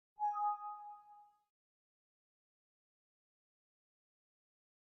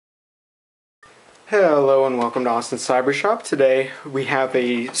Hello and welcome to Austin's Cyber Shop. Today we have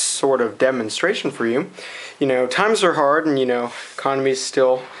a sort of demonstration for you. You know, times are hard and economy's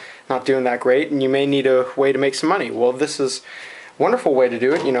still not doing that great and you may need a way to make some money. Well, this is a wonderful way to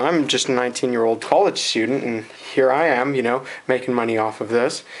do it. I'm just a 19-year-old college student and here I am, making money off of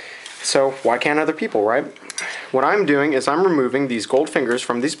this. So why can't other people, right? What I'm doing is I'm removing these gold fingers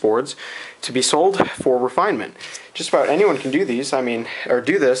from these boards to be sold for refinement. Just about anyone can do these,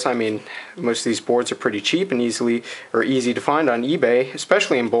 do this. Most of these boards are pretty cheap and easy to find on eBay,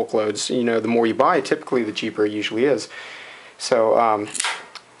 especially in bulk loads. The more you buy, typically the cheaper it usually is. So,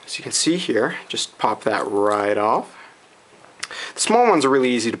 as you can see here, just pop that right off. The small ones are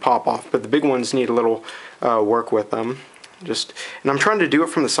really easy to pop off, but the big ones need a little work with them. And I'm trying to do it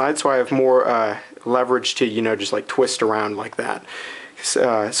from the side so I have more leverage to, just like twist around like that.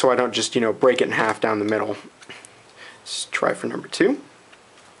 So I don't just, break it in half down the middle. Let's try for number 2.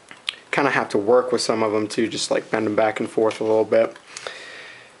 Kind of have to work with some of them too, just like bend them back and forth a little bit.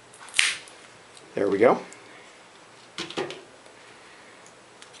 There we go.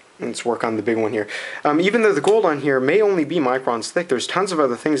 Let's work on the big one here. Even though the gold on here may only be microns thick, there's tons of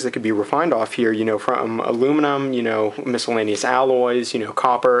other things that could be refined off here, from aluminum, miscellaneous alloys,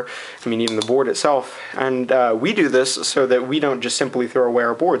 copper, even the board itself. And we do this so that we don't just simply throw away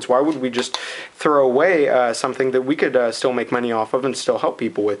our boards. Why would we just throw away something that we could still make money off of and still help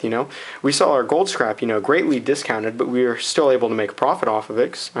people with, We sell our gold scrap, greatly discounted, but we are still able to make a profit off of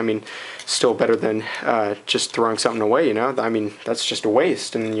it. 'Cause, still better than just throwing something away, that's just a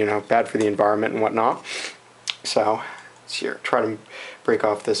waste and, bad for the environment and whatnot. So, let's here, try to break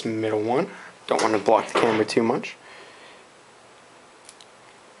off this middle one. Don't want to block the camera too much.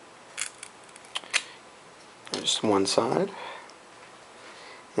 Just one side.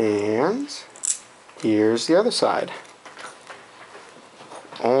 And here's the other side.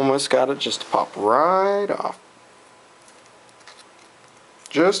 Almost got it, just to pop right off.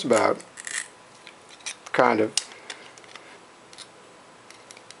 Just about. Kind of.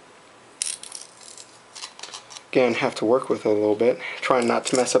 Again, have to work with it a little bit. Trying not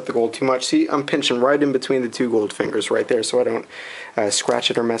to mess up the gold too much. See, I'm pinching right in between the two gold fingers right there so I don't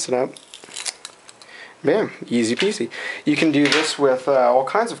scratch it or mess it up. Bam, easy peasy. You can do this with all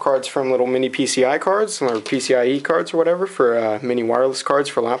kinds of cards, from little mini PCI cards or PCIe cards or whatever for mini wireless cards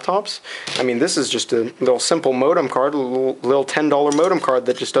for laptops. This is just a little simple modem card, a little $10 modem card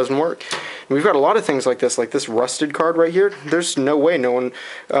that just doesn't work. And we've got a lot of things like this rusted card right here. There's no way no one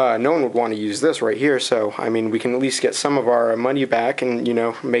would want to use this right here. So we can at least get some of our money back and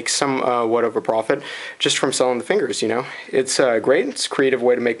make somewhat of a profit just from selling the fingers. It's great. It's a creative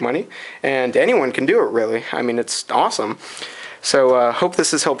way to make money, and anyone can do it. Really, it's awesome. So hope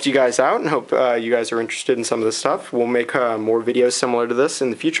this has helped you guys out, and hope you guys are interested in some of this stuff. We'll make more videos similar to this in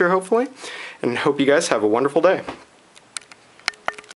the future, hopefully, and hope you guys have a wonderful day.